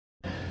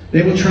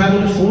They will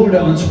travel to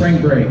Florida on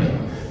spring break.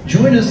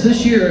 Join us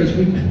this year as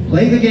we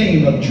play the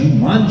game of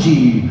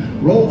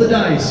Jumanji. Roll the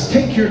dice,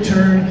 take your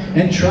turn,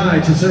 and try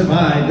to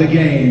survive the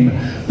game.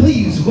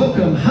 Please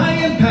welcome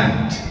High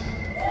Impact.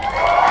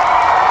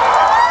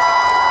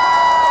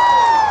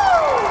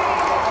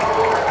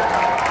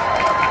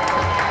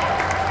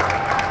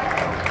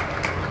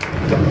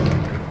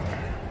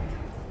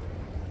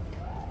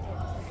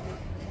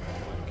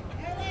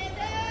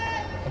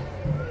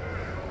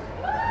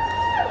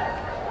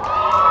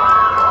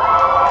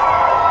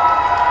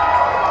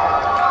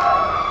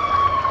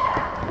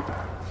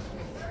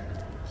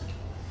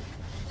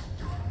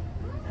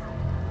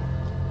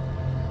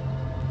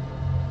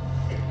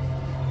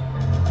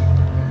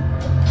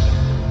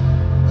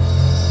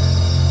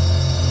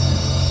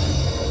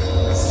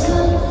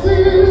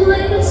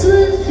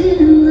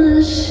 Within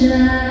the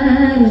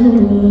shadows,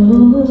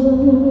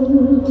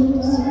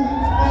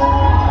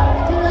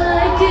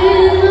 like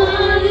an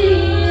army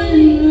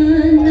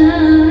in the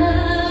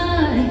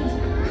night.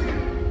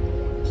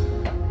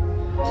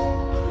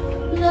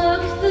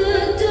 Lock the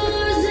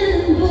doors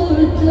and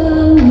board the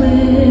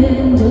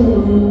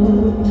windows.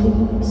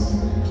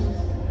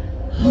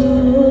 Oh,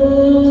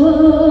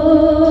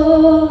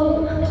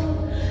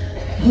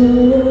 oh.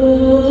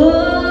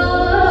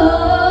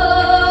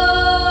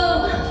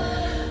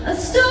 A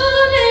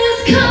storm is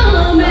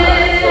coming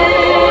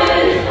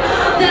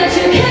that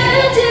you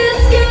can't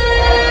escape.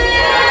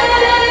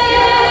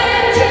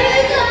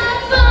 Tears are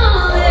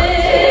falling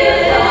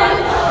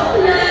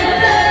like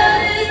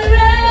pellet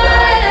rain.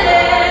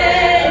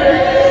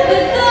 The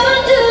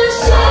thunder's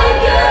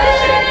shaking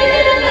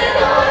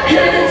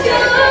and it's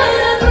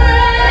gonna break.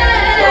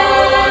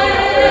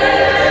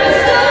 A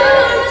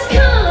storm is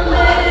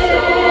coming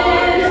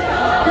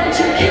that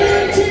you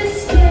can't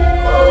escape.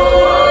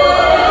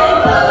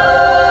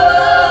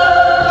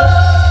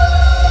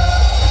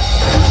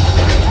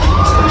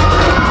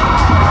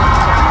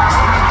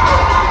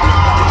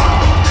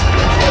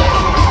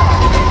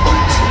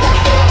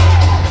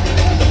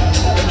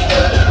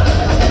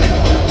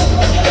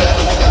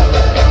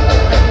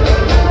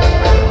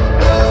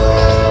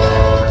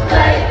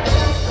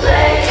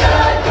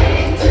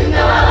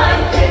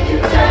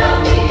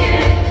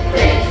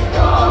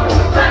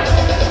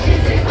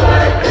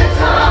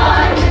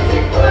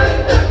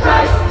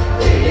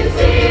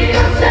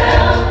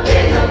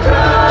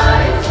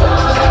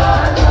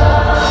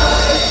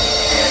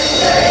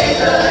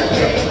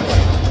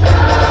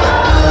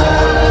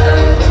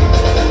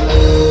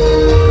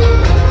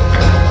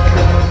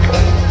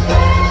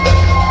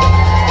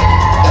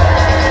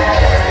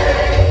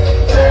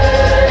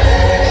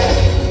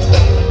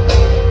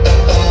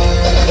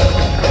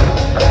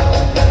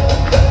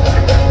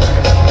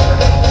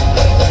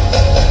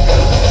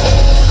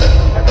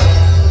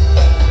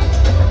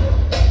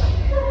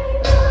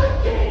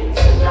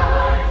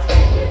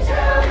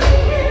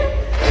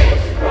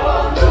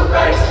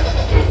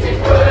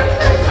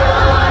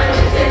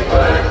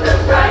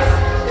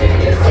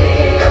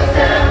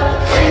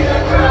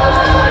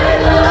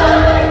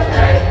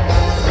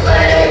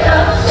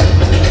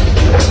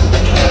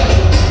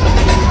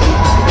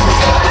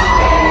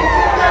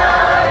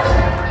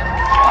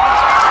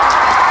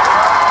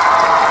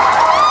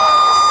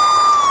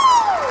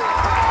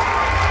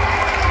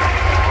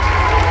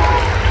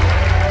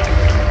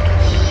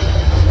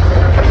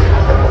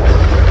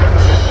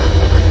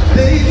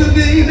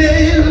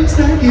 Baby, looks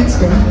like it's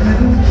gonna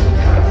happen.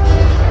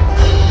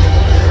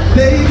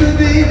 Baby,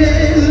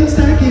 looks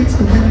like it's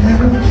gonna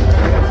happen.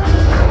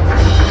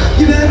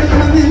 You better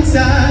come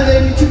inside, let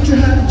me teach you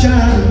how to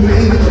jive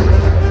with it.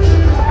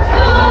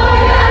 Oh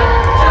yeah,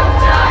 jump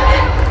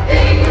jiving,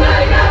 ding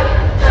like that.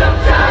 Jump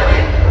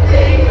jiving,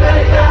 ding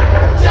like that.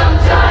 Jump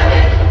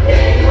jiving,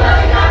 ding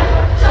like that.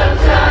 Jump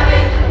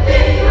jiving,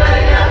 ding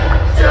like that.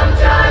 Jump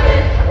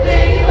jiving,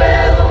 ding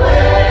well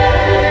away.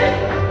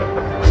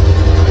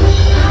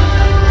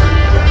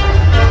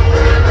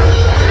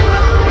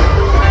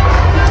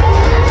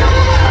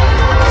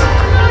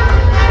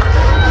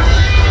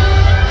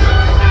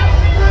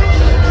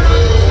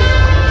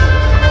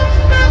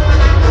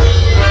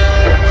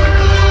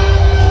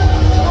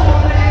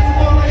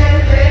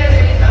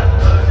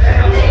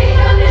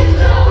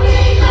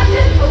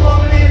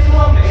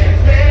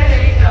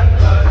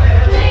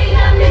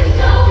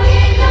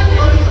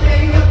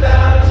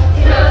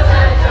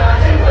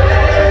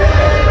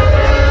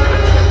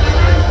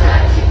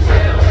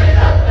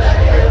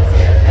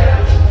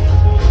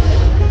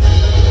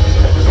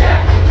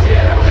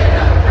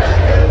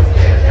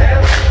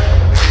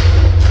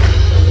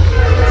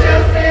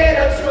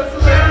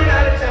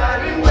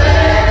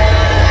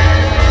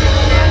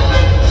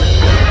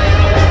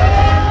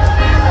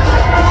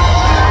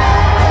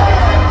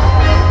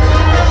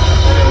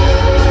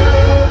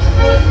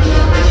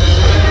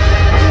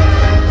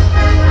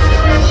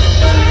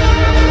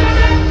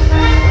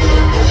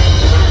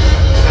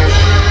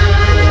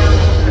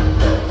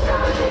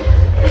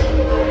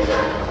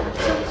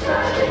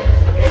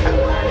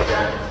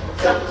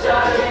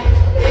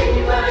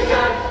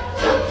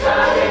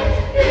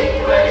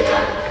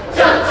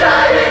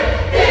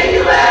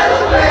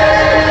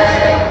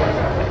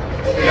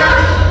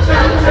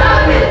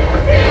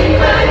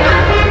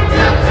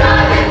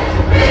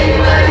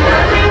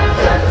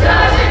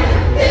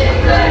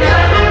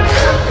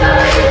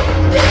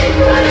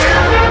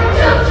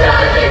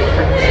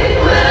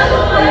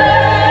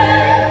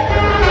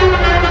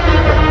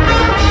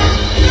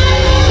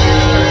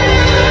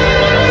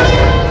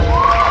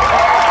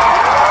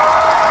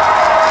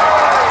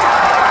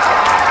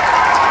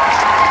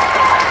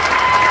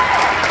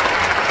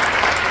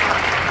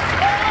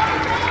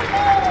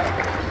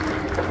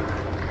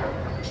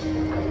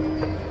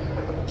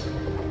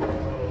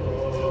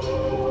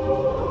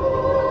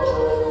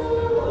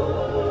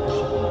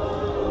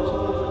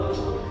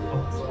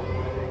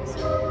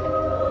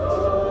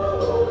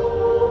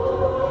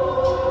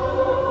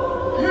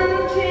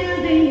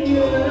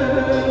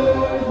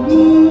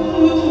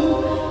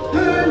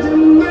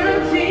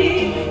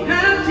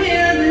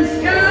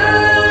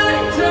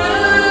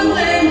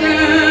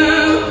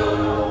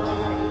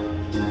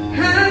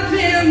 I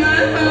feel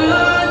my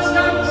heart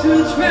start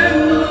to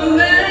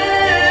tremble.